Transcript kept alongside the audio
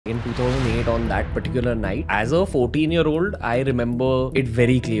In 2008 on that particular night, as a 14-year-old, I remember it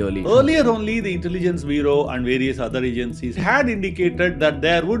very clearly. Earlier only, the Intelligence Bureau and various other agencies had indicated that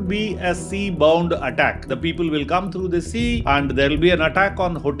there would be a sea-bound attack. The people will come through the sea and there will be an attack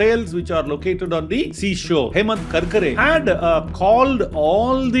on hotels which are located on the seashore. Hemant Karkare had called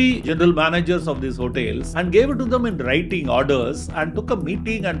all the general managers of these hotels and gave it to them in writing orders and took a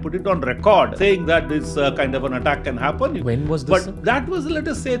meeting and put it on record saying that this kind of an attack can happen. When was this? But that was, let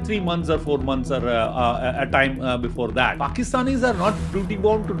us say, 3 months or 4 months or a time before that. Pakistanis are not duty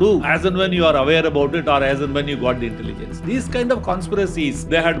bound to do as and when you are aware about it or as and when you got the intelligence. These kind of conspiracies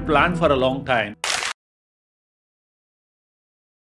they had planned for a long time.